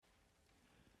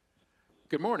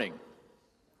Good morning.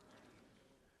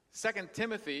 2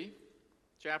 Timothy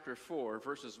chapter 4,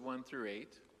 verses 1 through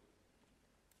 8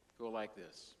 go like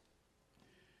this.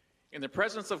 In the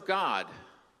presence of God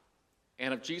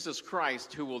and of Jesus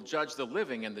Christ, who will judge the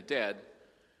living and the dead,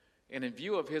 and in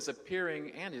view of his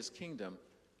appearing and his kingdom,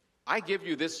 I give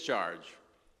you this charge.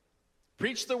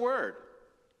 Preach the word.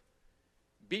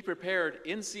 Be prepared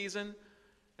in season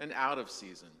and out of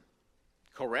season.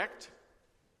 Correct,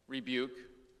 rebuke,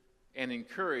 and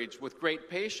encourage with great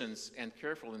patience and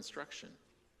careful instruction.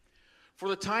 For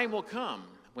the time will come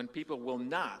when people will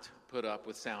not put up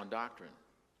with sound doctrine.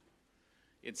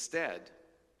 Instead,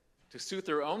 to suit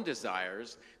their own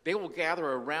desires, they will gather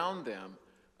around them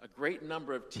a great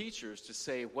number of teachers to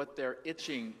say what their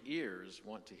itching ears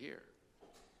want to hear.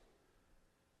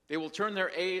 They will turn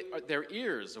their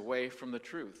ears away from the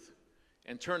truth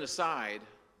and turn aside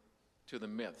to the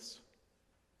myths.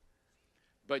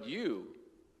 But you,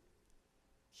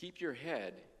 keep your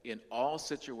head in all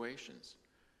situations.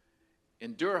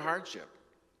 Endure hardship.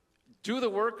 Do the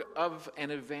work of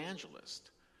an evangelist.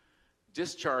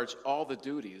 Discharge all the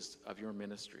duties of your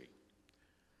ministry.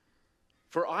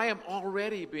 For I am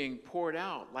already being poured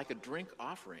out like a drink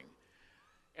offering,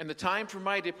 and the time for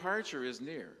my departure is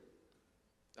near.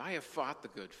 I have fought the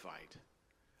good fight.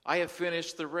 I have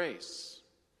finished the race.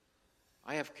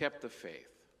 I have kept the faith.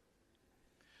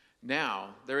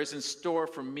 Now there is in store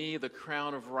for me the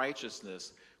crown of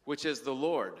righteousness, which is the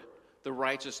Lord, the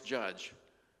righteous judge,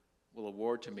 will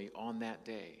award to me on that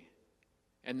day.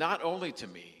 And not only to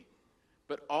me,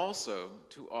 but also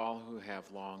to all who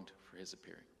have longed for his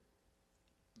appearing.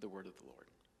 The word of the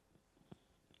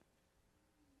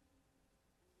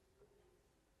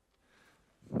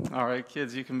Lord. All right,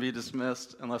 kids, you can be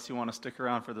dismissed unless you want to stick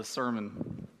around for the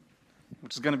sermon,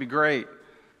 which is going to be great.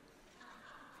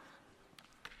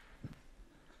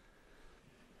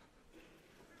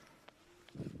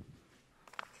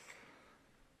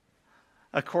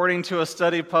 According to a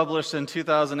study published in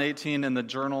 2018 in the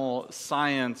journal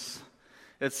Science,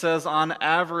 it says on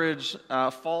average,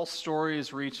 false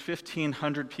stories reach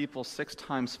 1,500 people 6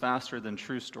 times faster than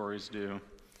true stories do.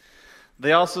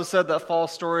 They also said that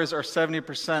false stories are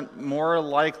 70% more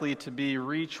likely to be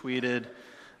retweeted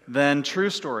than true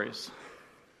stories.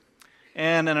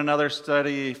 And in another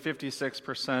study,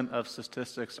 56% of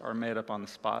statistics are made up on the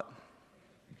spot.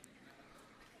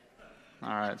 All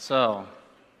right, so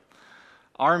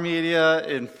our media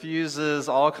infuses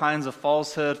all kinds of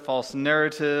falsehood, false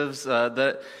narratives,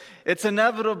 that it's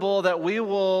inevitable that we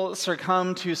will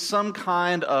succumb to some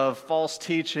kind of false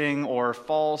teaching or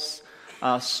false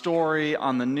story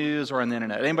on the news or on the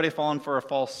internet. Anybody fallen for a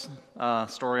false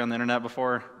story on the internet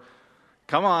before?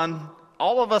 Come on,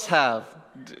 all of us have,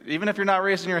 even if you're not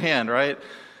raising your hand, right?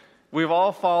 We've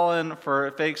all fallen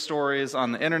for fake stories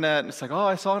on the internet. It's like, oh,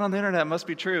 I saw it on the internet. It must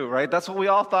be true, right? That's what we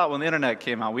all thought when the internet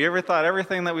came out. We ever thought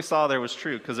everything that we saw there was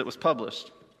true because it was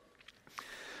published.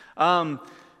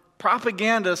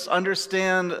 Propagandists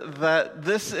understand that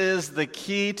this is the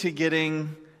key to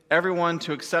getting everyone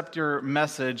to accept your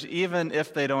message, even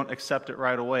if they don't accept it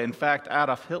right away. In fact,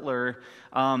 Adolf Hitler,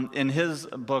 in his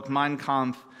book, Mein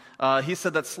Kampf, he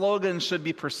said that slogans should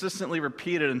be persistently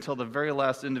repeated until the very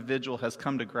last individual has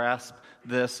come to grasp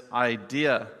this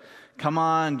idea. Come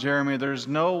on, Jeremy, there's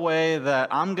no way that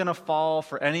I'm going to fall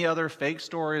for any other fake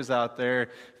stories out there,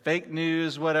 fake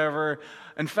news, whatever.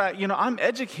 In fact, I'm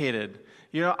educated.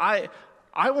 I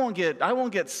won't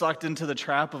get sucked into the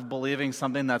trap of believing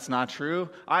something that's not true.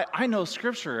 I know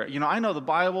Scripture. I know the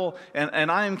Bible,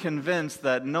 and I am convinced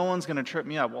that no one's going to trip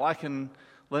me up. Well,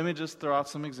 let me just throw out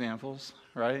some examples,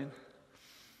 right?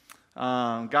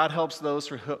 God helps those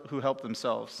who help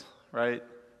themselves, right?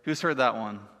 Who's heard that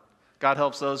one? God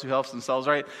helps those who help themselves,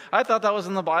 right? I thought that was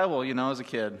in the Bible, as a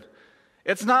kid.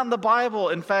 It's not in the Bible.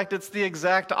 In fact, it's the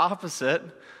exact opposite.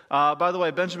 By the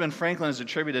way, Benjamin Franklin is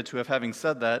attributed to having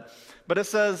said that. But it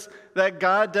says that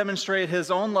God demonstrated his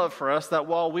own love for us, that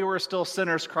while we were still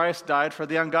sinners, Christ died for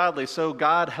the ungodly. So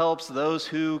God helps those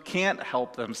who can't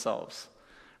help themselves.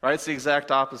 Right? It's the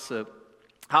exact opposite.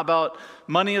 How about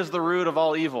money is the root of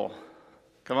all evil?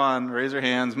 Come on, raise your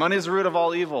hands. Money is the root of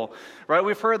all evil. Right?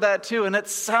 We've heard that too, and it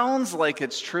sounds like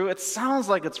it's true. It sounds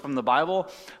like it's from the Bible.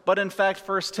 But in fact,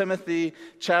 1 Timothy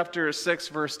chapter 6,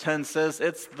 verse 10 says,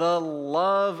 it's the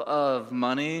love of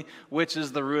money which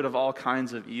is the root of all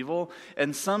kinds of evil.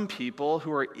 And some people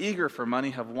who are eager for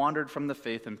money have wandered from the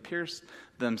faith and pierced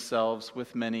themselves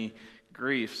with many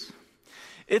griefs.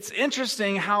 It's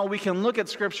interesting how we can look at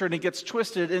Scripture and it gets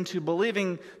twisted into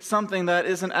believing something that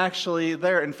isn't actually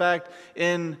there. In fact,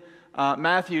 in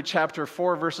Matthew chapter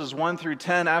 4, verses 1 through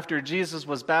 10, after Jesus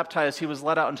was baptized, he was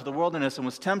led out into the wilderness and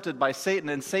was tempted by Satan.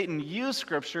 And Satan used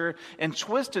Scripture and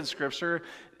twisted Scripture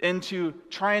into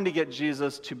trying to get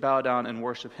Jesus to bow down and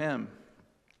worship him.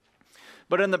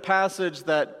 But in the passage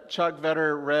that Chuck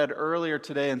Vetter read earlier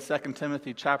today in 2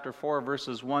 Timothy chapter 4,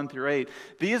 verses 1 through 8,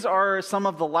 these are some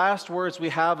of the last words we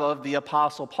have of the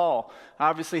Apostle Paul.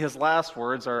 Obviously, his last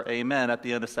words are amen at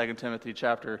the end of 2 Timothy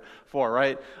chapter 4,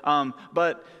 right?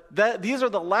 But these are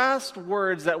the last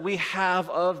words that we have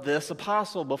of this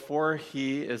apostle before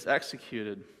he is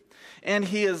executed. And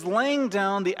he is laying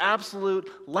down the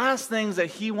absolute last things that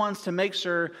he wants to make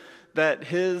sure that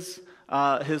his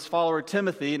follower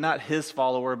Timothy, not his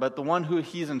follower, but the one who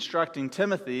he's instructing,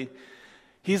 Timothy,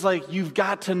 he's like, you've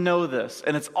got to know this.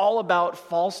 And it's all about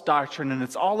false doctrine, and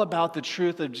it's all about the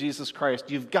truth of Jesus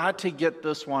Christ. You've got to get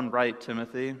this one right,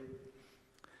 Timothy.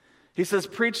 He says,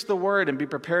 preach the word and be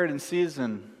prepared in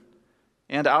season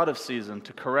and out of season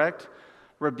to correct,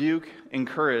 rebuke,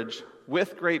 encourage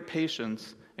with great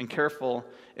patience and careful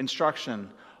instruction.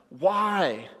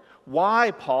 Why?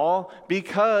 Why, Paul?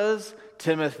 Because,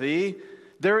 Timothy,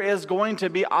 there is going to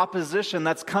be opposition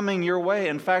that's coming your way.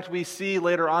 In fact, we see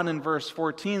later on in verse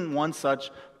 14 one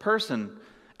such person.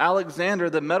 Alexander,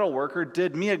 the metal worker,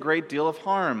 did me a great deal of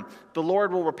harm. The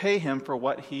Lord will repay him for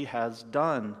what he has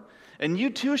done. And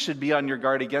you too should be on your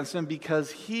guard against him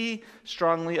because he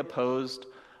strongly opposed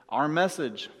our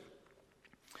message.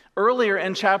 Earlier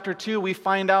in chapter 2, we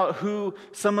find out who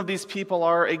some of these people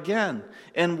are again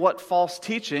and what false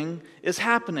teaching is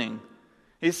happening.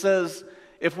 He says,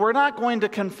 if we're not going to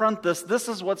confront this, this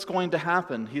is what's going to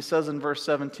happen. He says in verse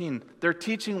 17, their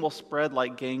teaching will spread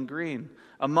like gangrene.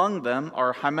 Among them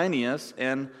are Hymenaeus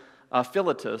and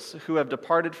Philetus, who have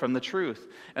departed from the truth.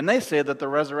 And they say that the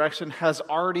resurrection has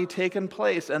already taken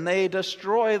place, and they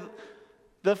destroy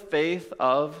the faith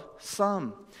of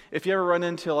some. If you ever run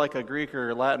into like a Greek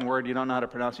or Latin word you don't know how to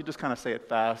pronounce, you just kind of say it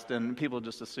fast, and people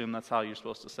just assume that's how you're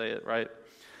supposed to say it, right?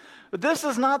 But this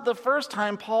is not the first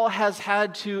time Paul has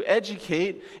had to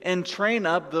educate and train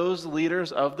up those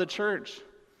leaders of the church.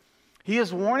 He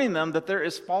is warning them that there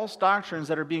is false doctrines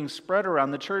that are being spread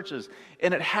around the churches,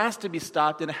 and it has to be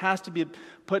stopped, and it has to be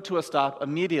put to a stop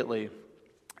immediately.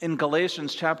 In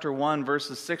Galatians chapter 1,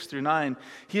 verses 6 through 9,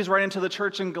 he's writing to the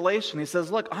church in Galatia. He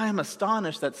says, look, I am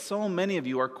astonished that so many of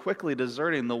you are quickly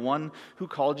deserting the one who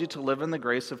called you to live in the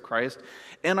grace of Christ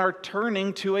and are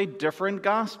turning to a different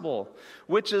gospel,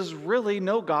 which is really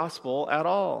no gospel at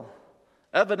all.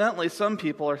 Evidently, some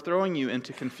people are throwing you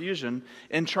into confusion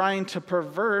and trying to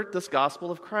pervert this gospel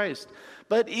of Christ.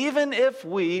 But even if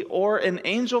we or an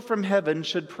angel from heaven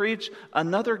should preach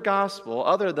another gospel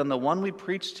other than the one we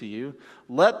preach to you,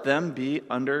 let them be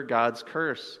under God's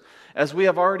curse. As we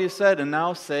have already said and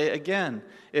now say again,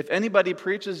 if anybody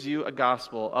preaches you a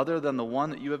gospel other than the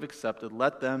one that you have accepted,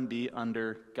 let them be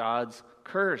under God's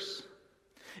curse.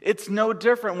 It's no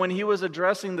different when he was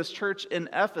addressing this church in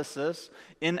Ephesus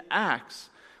in Acts.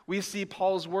 We see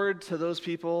Paul's word to those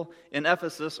people in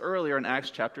Ephesus earlier in Acts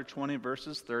chapter 20,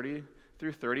 verses 30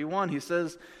 through 31. He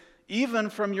says, even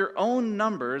from your own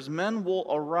numbers, men will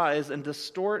arise and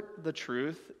distort the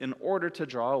truth in order to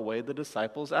draw away the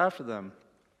disciples after them.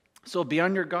 So be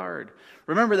on your guard.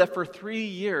 Remember that for 3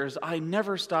 years, I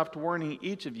never stopped warning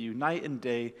each of you night and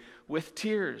day with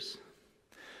tears.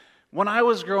 When I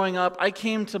was growing up, I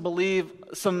came to believe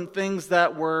some things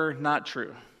that were not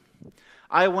true.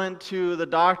 I went to the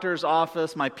doctor's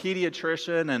office, my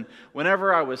pediatrician, and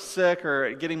whenever I was sick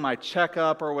or getting my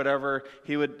checkup or whatever,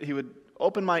 he would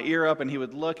open my ear up and he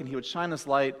would look and he would shine this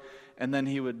light, and then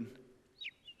he's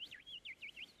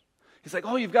like,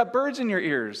 oh, you've got birds in your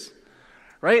ears,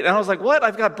 right? And I was like, what?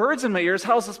 I've got birds in my ears?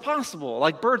 How is this possible?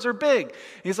 Like, birds are big.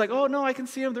 And he's like, oh, no, I can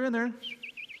see them. They're in there.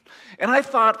 And I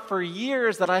thought for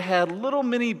years that I had little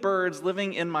mini birds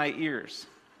living in my ears.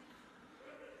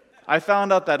 I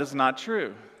found out that is not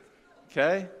true,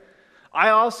 okay? I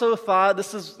also thought,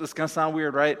 this is going to sound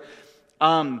weird, right?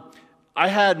 I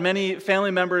had many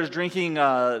family members drinking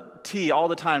tea all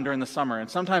the time during the summer, and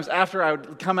sometimes after I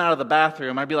would come out of the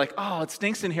bathroom, I'd be like, oh, it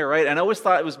stinks in here, right? And I always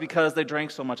thought it was because they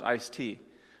drank so much iced tea,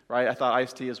 right? I thought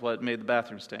iced tea is what made the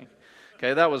bathroom stink.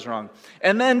 Okay, that was wrong.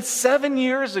 And then 7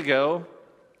 years ago,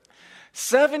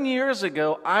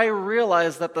 I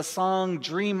realized that the song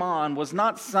Dream On was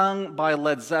not sung by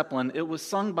Led Zeppelin, it was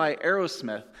sung by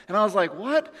Aerosmith. And I was like,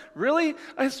 what? Really?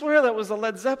 I swear that was a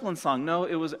Led Zeppelin song. No,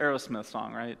 it was Aerosmith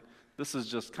song, right? This is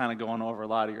just kind of going over a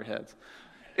lot of your heads.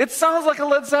 It sounds like a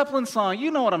Led Zeppelin song.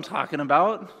 You know what I'm talking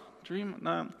about.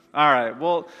 No. All right,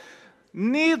 well,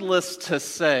 needless to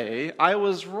say, I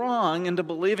was wrong into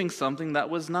believing something that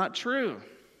was not true.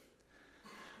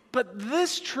 But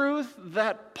this truth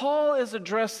that Paul is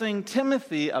addressing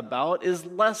Timothy about is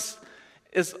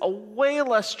a way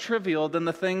less trivial than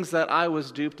the things that I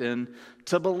was duped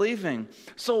into believing.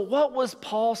 So what was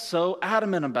Paul so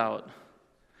adamant about?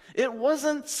 It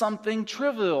wasn't something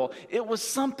trivial. It was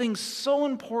something so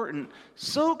important,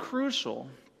 so crucial,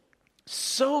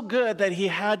 so good that he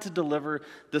had to deliver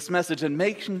this message and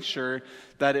making sure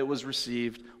that it was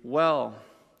received well.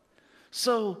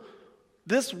 So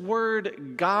this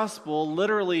word gospel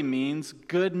literally means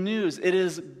good news. It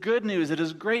is good news. It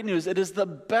is great news. It is the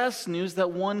best news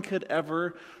that one could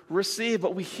ever receive.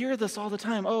 But we hear this all the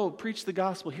time. Oh, preach the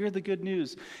gospel. Hear the good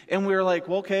news. And we're like,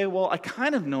 well, okay, well, I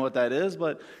kind of know what that is,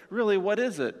 but really, what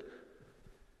is it?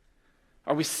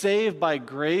 Are we saved by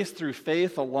grace through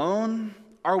faith alone?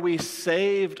 Are we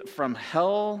saved from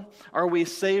hell? Are we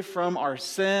saved from our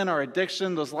sin, our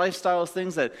addiction, those lifestyles,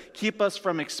 things that keep us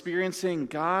from experiencing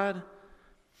God?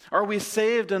 Are we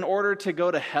saved in order to go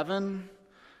to heaven?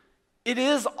 It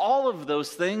is all of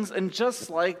those things, and just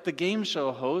like the game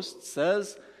show host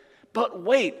says, but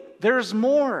wait, there's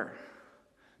more.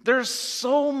 There's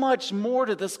so much more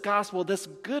to this gospel, this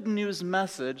good news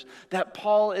message that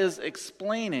Paul is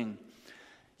explaining.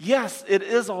 Yes, it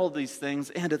is all these things,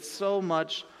 and it's so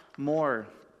much more.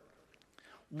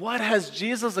 What has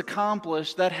Jesus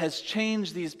accomplished that has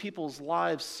changed these people's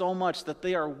lives so much that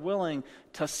they are willing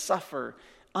to suffer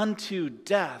unto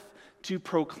death to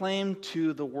proclaim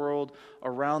to the world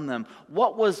around them?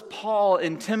 What was Paul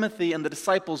and Timothy and the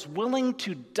disciples willing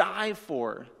to die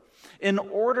for in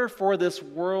order for this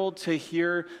world to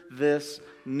hear this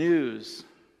news?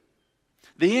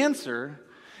 The answer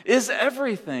is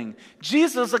everything.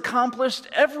 Jesus accomplished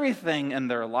everything in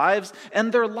their lives,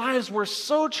 and their lives were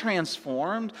so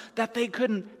transformed that they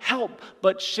couldn't help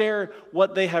but share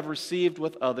what they have received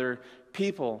with other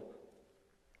people.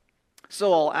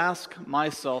 So I'll ask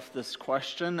myself this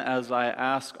question as I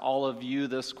ask all of you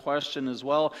this question as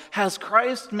well. Has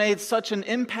Christ made such an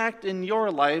impact in your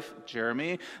life,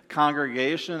 Jeremy,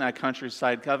 congregation at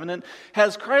Countryside Covenant?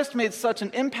 Has Christ made such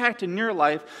an impact in your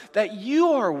life that you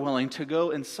are willing to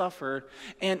go and suffer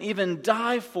and even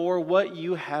die for what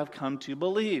you have come to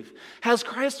believe? Has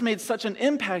Christ made such an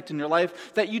impact in your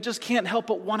life that you just can't help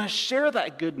but want to share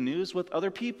that good news with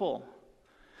other people?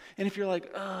 And if you're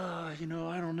like, I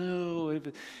don't know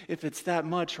if it's that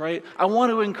much, right? I want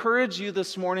to encourage you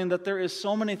this morning that there is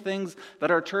so many things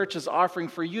that our church is offering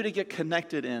for you to get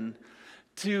connected in,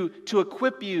 to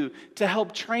equip you, to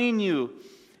help train you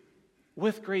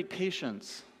with great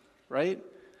patience, right?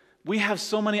 We have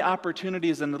so many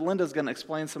opportunities, and Linda's going to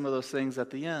explain some of those things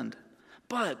at the end.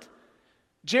 But,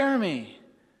 Jeremy,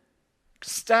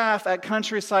 staff at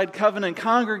Countryside Covenant,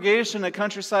 congregation at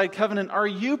Countryside Covenant, are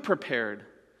you prepared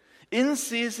in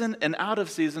season and out of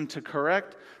season to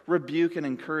correct, rebuke, and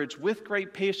encourage with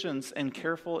great patience and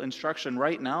careful instruction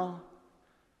right now?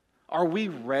 Are we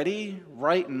ready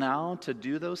right now to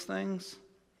do those things?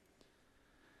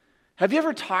 Have you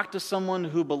ever talked to someone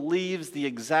who believes the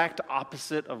exact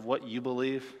opposite of what you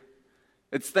believe?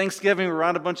 It's Thanksgiving, we're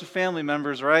around a bunch of family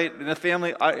members, right? In a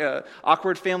family,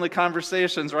 awkward family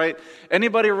conversations, right?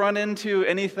 Anybody run into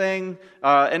anybody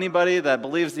that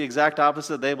believes the exact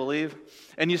opposite they believe?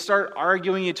 And you start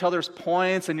arguing each other's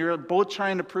points, and you're both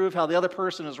trying to prove how the other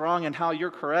person is wrong and how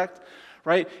you're correct,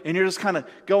 right? And you're just kind of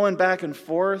going back and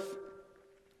forth.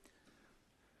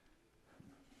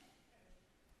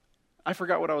 I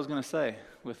forgot what I was going to say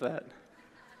with that.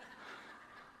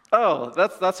 Oh,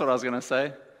 that's what I was going to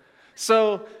say.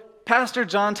 So, Pastor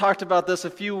John talked about this a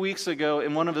few weeks ago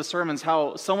in one of his sermons,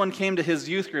 how someone came to his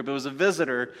youth group. It was a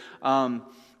visitor,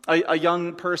 a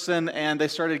young person, and they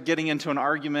started getting into an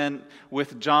argument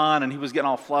with John, and he was getting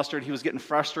all flustered. He was getting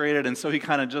frustrated, and so he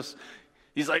kind of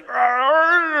he's like,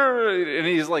 and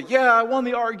he's like, yeah, I won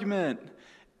the argument.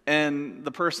 And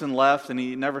the person left, and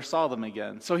he never saw them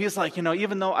again. So he's like,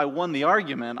 even though I won the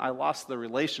argument, I lost the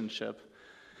relationship.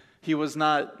 He was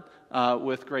not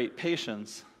with great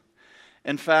patience.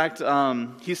 In fact,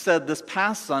 he said this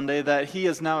past Sunday that he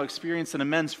has now experienced an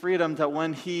immense freedom, that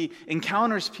when he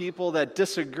encounters people that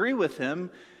disagree with him,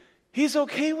 he's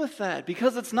okay with that,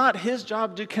 because it's not his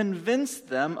job to convince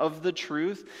them of the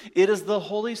truth. It is the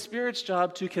Holy Spirit's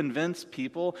job to convince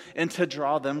people and to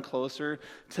draw them closer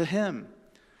to him.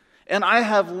 And I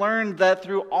have learned that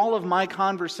through all of my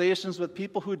conversations with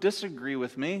people who disagree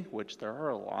with me, which there are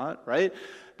a lot, right,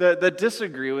 that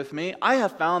disagree with me, I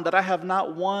have found that I have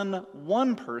not won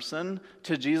one person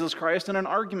to Jesus Christ in an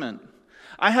argument.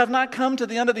 I have not come to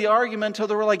the end of the argument until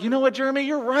they were like, you know what, Jeremy,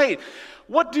 you're right.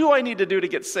 What do I need to do to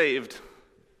get saved?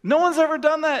 No one's ever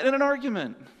done that in an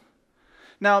argument.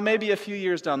 Now, maybe a few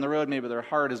years down the road, maybe their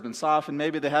heart has been softened,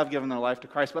 maybe they have given their life to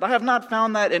Christ, but I have not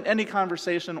found that in any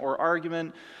conversation or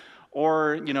argument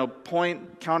or,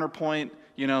 counterpoint,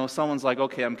 someone's like,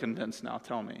 okay, I'm convinced now,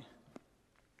 tell me.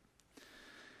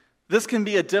 This can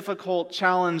be a difficult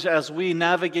challenge as we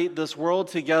navigate this world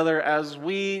together, as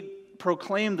we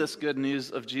proclaim this good news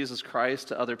of Jesus Christ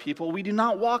to other people. We do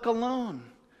not walk alone.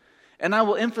 And I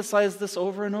will emphasize this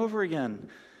over and over again.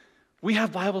 We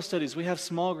have Bible studies, we have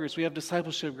small groups, we have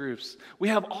discipleship groups. We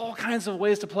have all kinds of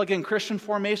ways to plug in Christian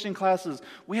formation classes.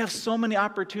 We have so many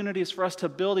opportunities for us to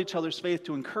build each other's faith,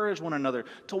 to encourage one another,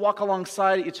 to walk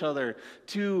alongside each other,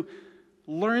 to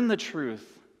learn the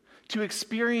truth, to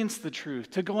experience the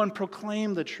truth, to go and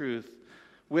proclaim the truth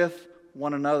with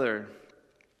one another.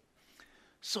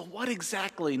 So what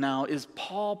exactly now is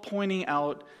Paul pointing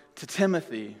out to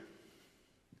Timothy?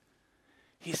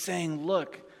 He's saying,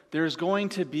 look, there's going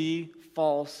to be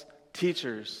false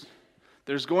teachers.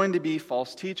 There's going to be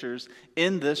false teachers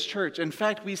in this church. In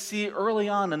fact, we see early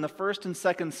on in the 1st and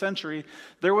 2nd century,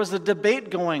 there was a debate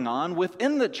going on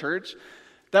within the church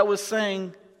that was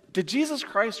saying, did Jesus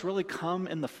Christ really come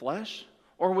in the flesh?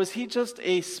 Or was he just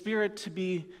a spirit to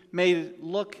be made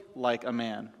look like a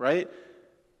man, right?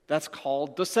 That's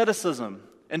called Doceticism.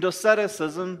 And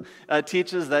Doceticism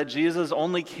teaches that Jesus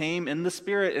only came in the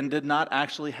spirit and did not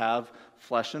actually have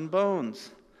flesh and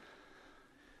bones.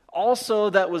 Also,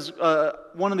 that was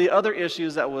one of the other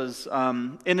issues that was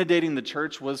inundating the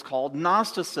church was called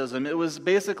Gnosticism. It was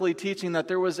basically teaching that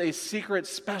there was a secret,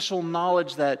 special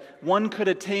knowledge that one could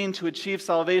attain to achieve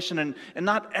salvation, and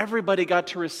not everybody got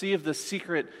to receive this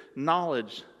secret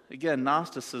knowledge. Again,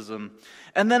 Gnosticism.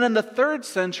 And then in the 3rd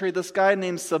century, this guy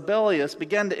named Sabellius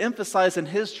began to emphasize in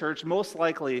his church, most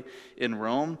likely in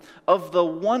Rome, of the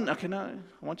one... Okay, now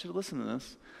I want you to listen to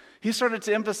this. He started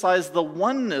to emphasize the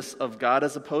oneness of God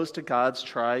as opposed to God's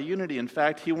triunity. In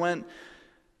fact, he went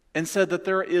and said that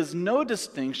there is no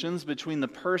distinctions between the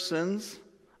persons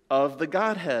of the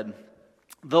Godhead.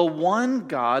 The one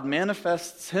God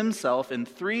manifests himself in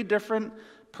 3 different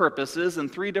purposes, in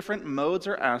 3 different modes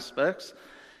or aspects.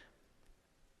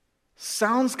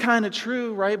 Sounds kind of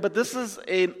true, right? But this is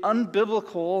an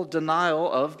unbiblical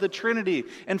denial of the Trinity.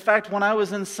 In fact, when I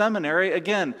was in seminary,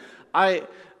 again,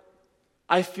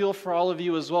 I feel for all of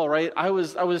you as well, right? I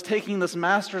was taking this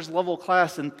master's level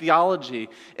class in theology,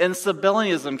 and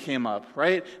Sabellianism came up,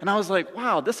 right? And I was like,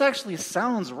 wow, this actually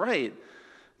sounds right.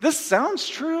 This sounds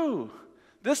true.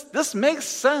 This makes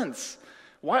sense.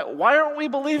 Why aren't we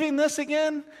believing this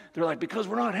again? They're like, because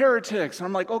we're not heretics. And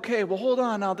I'm like, okay, well, hold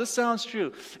on now. This sounds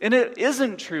true. And it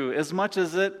isn't true as much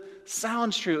as it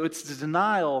sounds true. It's the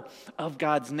denial of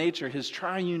God's nature, his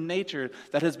triune nature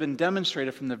that has been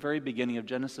demonstrated from the very beginning of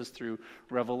Genesis through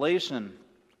Revelation.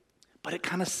 But it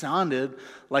kind of sounded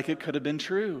like it could have been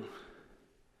true.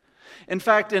 In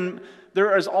fact,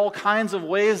 there is all kinds of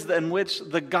ways in which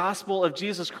the gospel of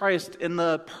Jesus Christ, in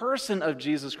the person of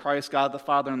Jesus Christ, God the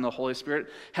Father and the Holy Spirit,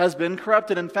 has been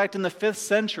corrupted. In fact, in the 5th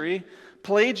century,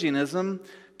 Pelagianism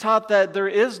taught that there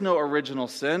is no original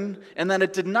sin and that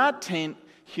it did not taint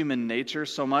human nature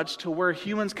so much to where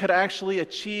humans could actually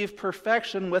achieve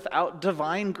perfection without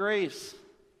divine grace.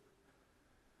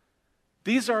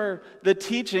 These are the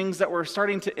teachings that were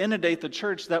starting to inundate the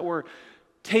church, that were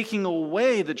taking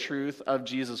away the truth of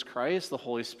Jesus Christ, the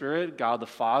Holy Spirit, God the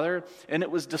Father, and it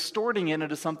was distorting it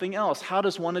into something else. How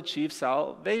does one achieve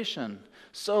salvation?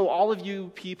 So all of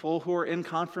you people who are in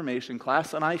confirmation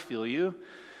class, and I feel you,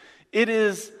 it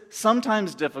is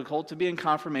sometimes difficult to be in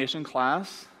confirmation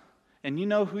class, and you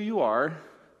know who you are,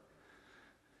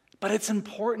 but it's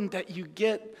important that you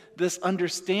get this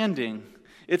understanding.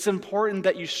 It's important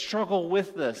that you struggle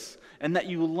with this, and that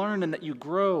you learn and that you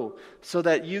grow so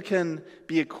that you can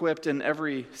be equipped in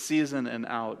every season and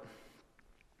out.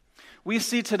 We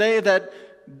see today that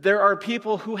there are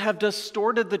people who have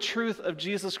distorted the truth of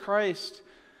Jesus Christ.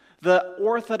 The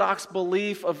orthodox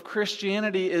belief of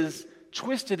Christianity is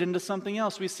twisted into something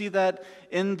else. We see that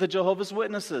in the Jehovah's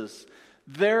Witnesses.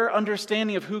 Their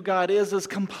understanding of who God is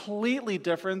completely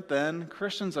different than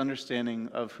Christians' understanding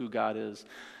of who God is.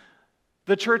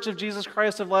 The Church of Jesus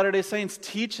Christ of Latter-day Saints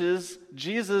teaches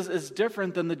Jesus is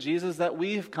different than the Jesus that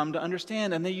we've come to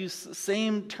understand, and they use the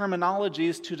same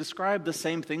terminologies to describe the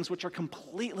same things, which are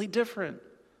completely different.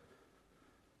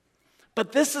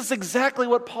 But this is exactly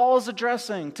what Paul is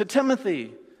addressing to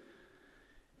Timothy.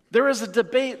 There is a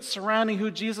debate surrounding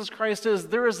who Jesus Christ is.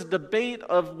 There is a debate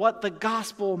of what the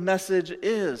gospel message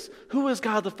is. Who is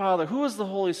God the Father? Who is the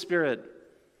Holy Spirit?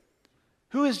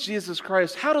 Who is Jesus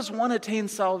Christ? How does one attain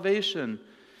salvation?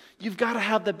 You've got to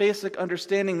have the basic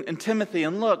understanding in Timothy.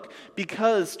 And look,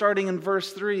 because starting in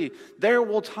verse 3, there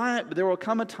will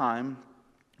come a time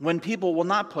when people will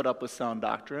not put up with sound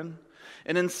doctrine,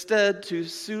 and instead, to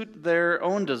suit their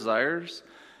own desires,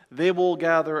 they will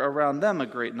gather around them a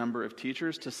great number of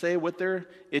teachers to say what their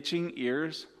itching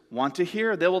ears want to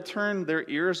hear. They will turn their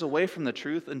ears away from the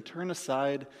truth and turn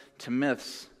aside to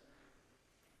myths.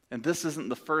 And this isn't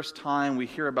the first time we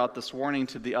hear about this warning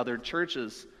to the other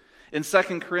churches. In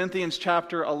 2 Corinthians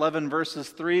chapter 11, verses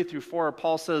 3 through 4,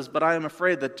 Paul says, "But I am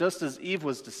afraid that just as Eve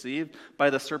was deceived by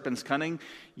the serpent's cunning,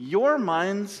 your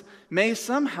minds may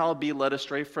somehow be led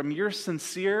astray from your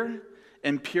sincere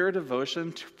and pure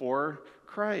devotion to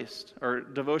Christ.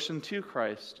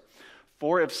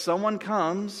 For if someone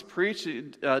comes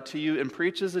to you and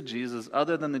preaches a Jesus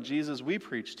other than the Jesus we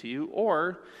preach to you,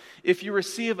 or if you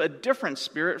receive a different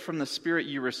spirit from the spirit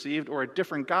you received, or a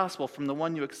different gospel from the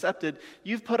one you accepted,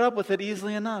 you've put up with it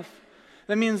easily enough."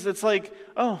 That means it's like,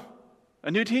 oh, a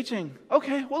new teaching.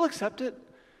 Okay, we'll accept it.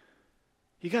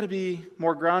 You got to be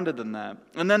more grounded than that.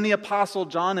 And then the Apostle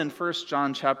John in 1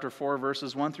 John chapter 4,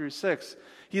 verses 1 through 6,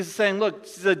 he's saying, look,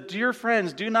 dear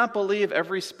friends, do not believe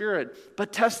every spirit,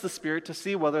 but test the spirit to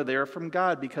see whether they are from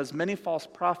God, because many false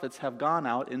prophets have gone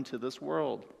out into this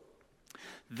world.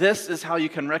 This is how you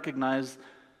can recognize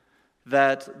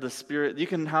that the Spirit,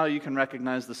 how you can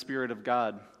recognize the Spirit of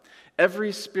God.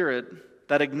 Every spirit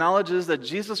that acknowledges that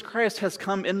Jesus Christ has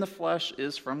come in the flesh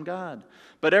is from God.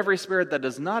 But every spirit that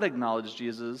does not acknowledge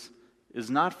Jesus is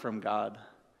not from God.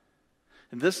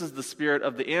 And this is the spirit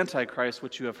of the Antichrist,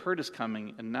 which you have heard is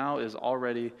coming, and now is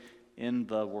already in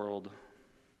the world.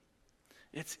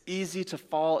 It's easy to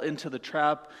fall into the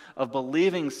trap of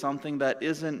believing something that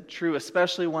isn't true,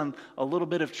 especially when a little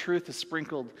bit of truth is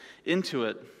sprinkled into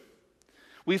it.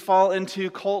 We fall into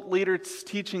cult leaders'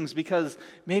 teachings because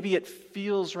maybe it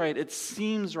feels right, it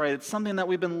seems right, it's something that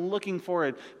we've been looking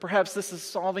for. Perhaps this is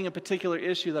solving a particular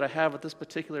issue that I have at this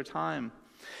particular time.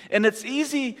 And it's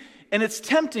easy and it's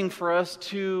tempting for us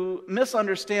to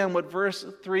misunderstand what verse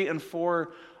 3 and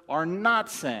 4 are not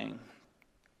saying.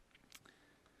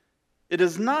 It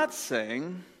is not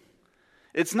saying,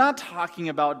 it's not talking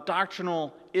about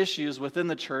doctrinal issues within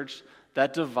the church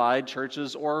that divide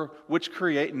churches or which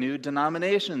create new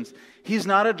denominations. He's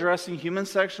not addressing human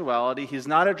sexuality. He's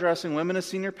not addressing women as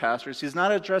senior pastors. He's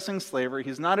not addressing slavery.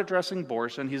 He's not addressing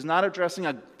abortion. He's not addressing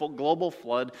a global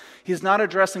flood. He's not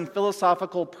addressing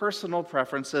philosophical personal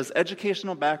preferences,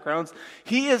 educational backgrounds.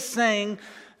 He is saying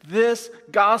this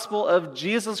gospel of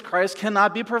Jesus Christ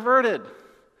cannot be perverted.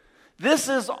 This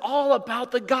is all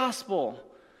about the gospel.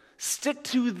 Stick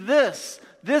to this.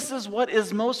 This is what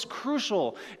is most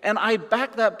crucial. And I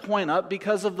back that point up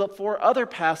because of the 4 other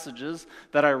passages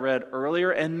that I read earlier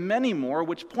and many more,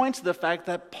 which point to the fact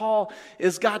that Paul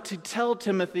has got to tell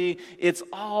Timothy it's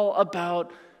all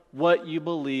about what you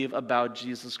believe about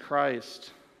Jesus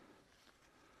Christ.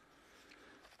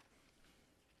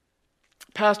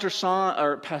 Pastor Sean.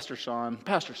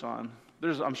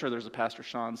 I'm sure there's a Pastor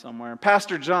Sean somewhere.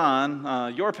 Pastor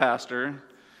John, your pastor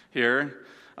here,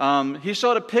 he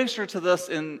showed a picture to this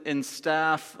in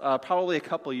staff probably a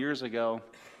couple years ago.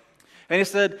 And he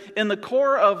said, in the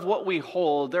core of what we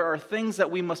hold, there are things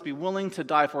that we must be willing to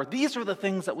die for. These are the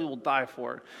things that we will die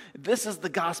for. This is the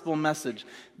gospel message.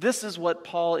 This is what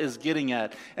Paul is getting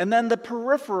at. And then the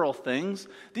peripheral things,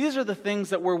 these are the things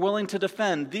that we're willing to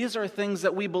defend. These are things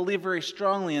that we believe very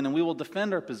strongly in, and we will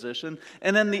defend our position.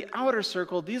 And then the outer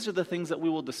circle, these are the things that we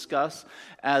will discuss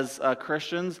as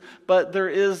Christians. But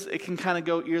it can kind of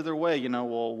go either way.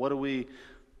 Well, what do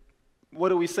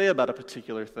we say about a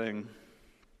particular thing?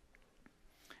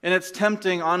 And it's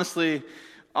tempting, honestly,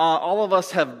 all of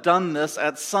us have done this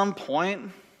at some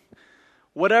point.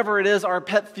 Whatever it is, our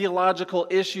pet theological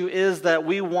issue is that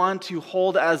we want to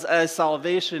hold as a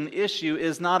salvation issue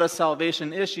is not a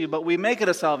salvation issue, but we make it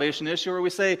a salvation issue where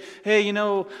we say, hey,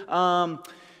 I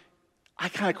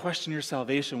kind of question your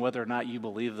salvation, whether or not you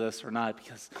believe this or not,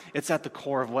 because it's at the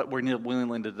core of what we're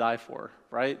willing to die for,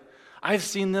 right? I've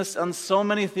seen this on so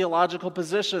many theological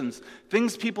positions,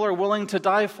 things people are willing to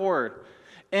die for.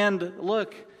 And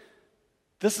look,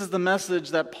 this is the message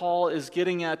that Paul is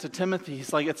getting at to Timothy.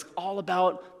 He's like, it's all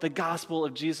about the gospel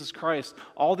of Jesus Christ.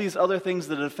 All these other things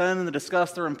that defend and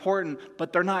discuss, they're important,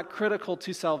 but they're not critical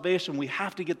to salvation. We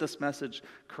have to get this message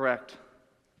correct.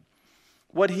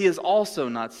 What he is also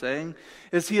not saying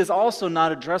is he is also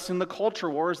not addressing the culture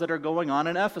wars that are going on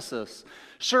in Ephesus.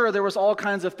 Sure, there was all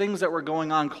kinds of things that were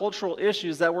going on, cultural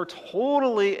issues that were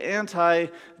totally anti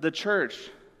the church.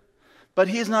 But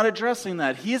he's not addressing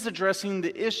that. He's addressing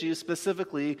the issue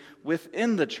specifically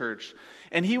within the church.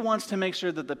 And he wants to make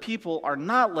sure that the people are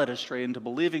not led astray into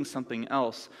believing something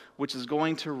else, which is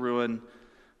going to ruin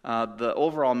the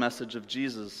overall message of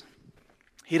Jesus.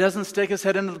 He doesn't stick his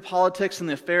head into the politics and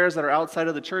the affairs that are outside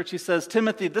of the church. He says,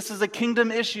 Timothy, this is a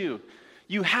kingdom issue.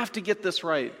 You have to get this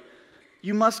right.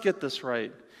 You must get this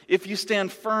right. If you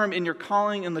stand firm in your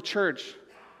calling in the church,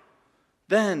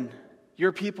 then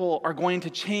your people are going to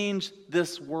change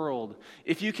this world.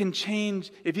 If you can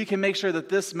make sure that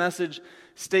this message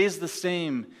stays the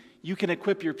same, you can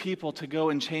equip your people to go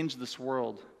and change this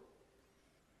world.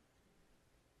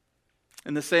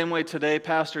 In the same way today,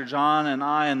 Pastor John and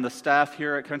I and the staff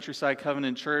here at Countryside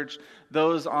Covenant Church,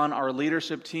 those on our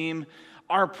leadership team,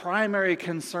 our primary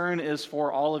concern is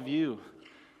for all of you.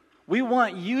 We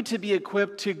want you to be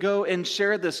equipped to go and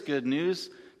share this good news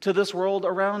to this world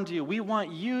around you. We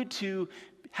want you to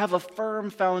have a firm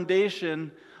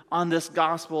foundation on this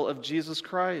gospel of Jesus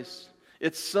Christ.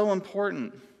 It's so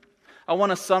important. I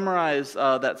want to summarize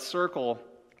that circle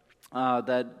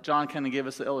that John kind of gave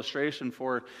us the illustration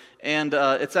for. And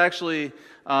it's actually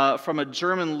from a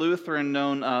German Lutheran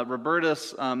known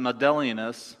Robertus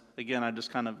Medelianus. Again, I just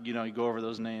kind of, you go over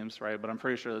those names, right? But I'm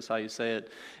pretty sure that's how you say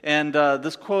it. And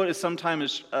this quote is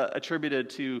sometimes attributed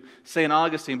to St.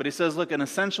 Augustine, but he says, look, in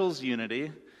essentials,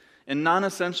 unity, in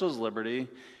non-essentials, liberty,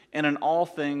 and in all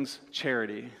things,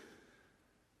 charity.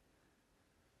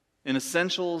 In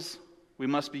essentials, we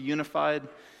must be unified.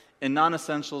 In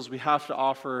non-essentials, we have to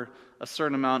offer a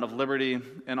certain amount of liberty,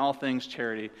 and all things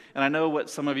charity. And I know what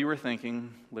some of you were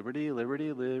thinking, liberty,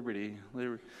 liberty, liberty,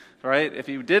 liberty. Right? If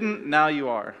you didn't, now you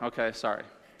are. Okay, sorry.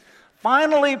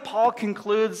 Finally, Paul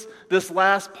concludes this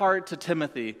last part to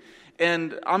Timothy.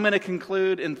 And I'm going to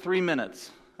conclude in 3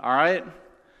 minutes. All right?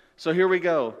 So here we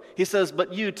go. He says,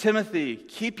 but you, Timothy,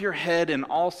 keep your head in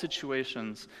all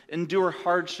situations. Endure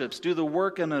hardships. Do the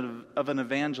work of an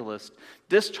evangelist.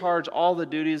 Discharge all the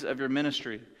duties of your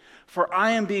ministry. For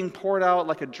I am being poured out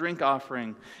like a drink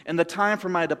offering, and the time for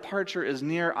my departure is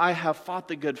near. I have fought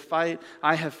the good fight.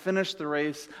 I have finished the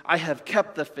race. I have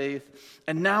kept the faith.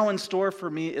 And now in store for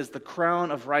me is the crown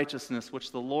of righteousness,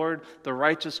 which the Lord, the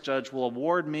righteous judge, will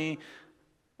award me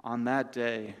on that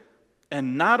day.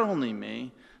 And not only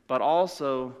me, but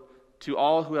also to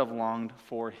all who have longed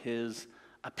for his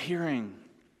appearing.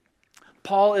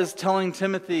 Paul is telling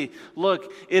Timothy,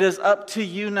 look, it is up to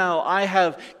you now. I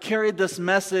have carried this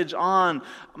message on.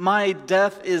 My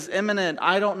death is imminent.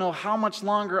 I don't know how much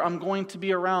longer I'm going to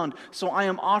be around. So I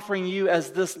am offering you as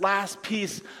this last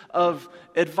piece of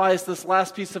advice, this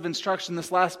last piece of instruction,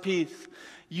 this last piece.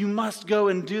 You must go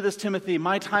and do this, Timothy.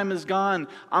 My time is gone.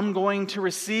 I'm going to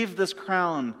receive this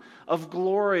crown of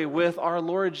glory with our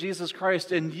Lord Jesus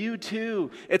Christ, and you too.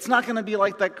 It's not going to be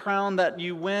like that crown that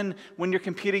you win when you're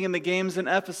competing in the games in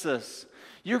Ephesus.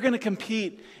 You're going to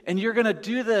compete, and you're going to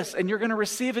do this, and you're going to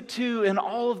receive it too, and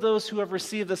all of those who have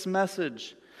received this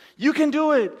message. You can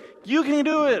do it. You can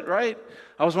do it, right?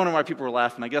 I was wondering why people were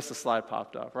laughing. I guess the slide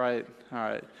popped up, right? All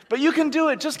right. But you can do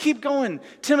it. Just keep going.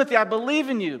 Timothy, I believe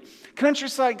in you.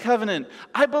 Countryside Covenant,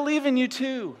 I believe in you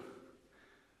too.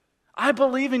 I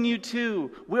believe in you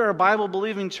too. We're a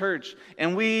Bible-believing church,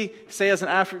 and we say as an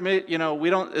affirmation,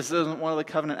 this isn't one of the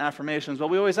covenant affirmations, but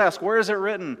we always ask, where is it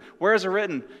written? Where is it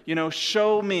written?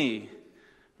 Show me.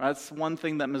 That's one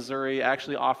thing that Missouri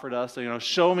actually offered us.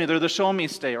 Show me. They're the show me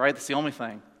state, right? That's the only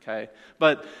thing, okay?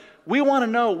 But we want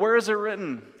to know, where is it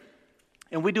written?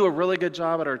 And we do a really good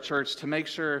job at our church to make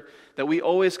sure that we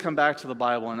always come back to the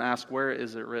Bible and ask, where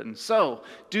is it written? So,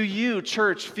 do you,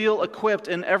 church, feel equipped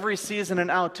in every season and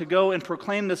out to go and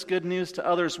proclaim this good news to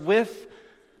others with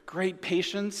great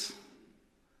patience?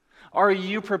 Are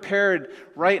you prepared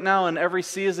right now in every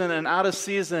season and out of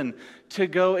season to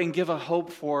go and give a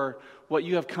hope for what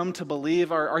you have come to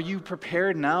believe? Are you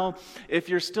prepared now? If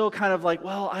you're still kind of like,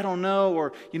 well, I don't know,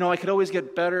 or, I could always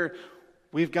get better,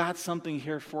 we've got something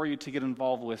here for you to get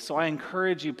involved with. So I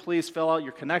encourage you, please fill out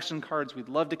your connection cards. We'd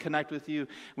love to connect with you.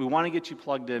 We want to get you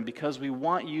plugged in because we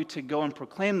want you to go and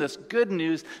proclaim this good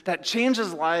news that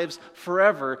changes lives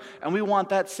forever. And we want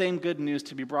that same good news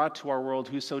to be brought to our world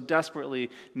who so desperately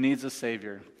needs a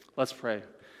Savior. Let's pray.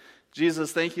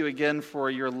 Jesus, thank you again for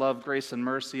your love, grace, and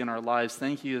mercy in our lives.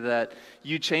 Thank you that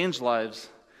you change lives.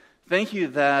 Thank you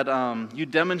that you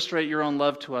demonstrate your own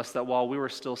love to us, that while we were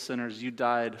still sinners, you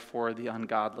died for the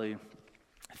ungodly.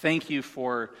 Thank you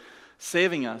for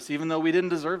saving us, even though we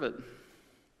didn't deserve it,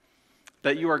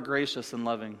 that you are gracious and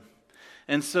loving.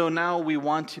 And so now we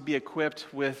want to be equipped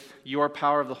with your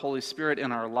power of the Holy Spirit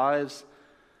in our lives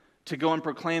to go and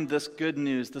proclaim this good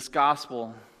news, this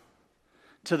gospel,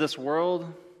 to this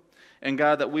world And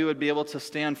God, that we would be able to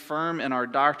stand firm in our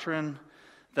doctrine,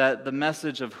 that the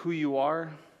message of who you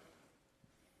are,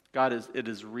 God, it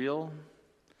is real,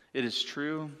 it is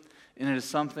true, and it is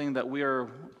something that we're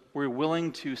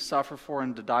willing to suffer for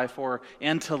and to die for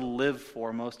and to live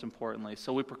for, most importantly.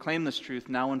 So we proclaim this truth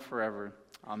now and forever.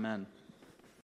 Amen.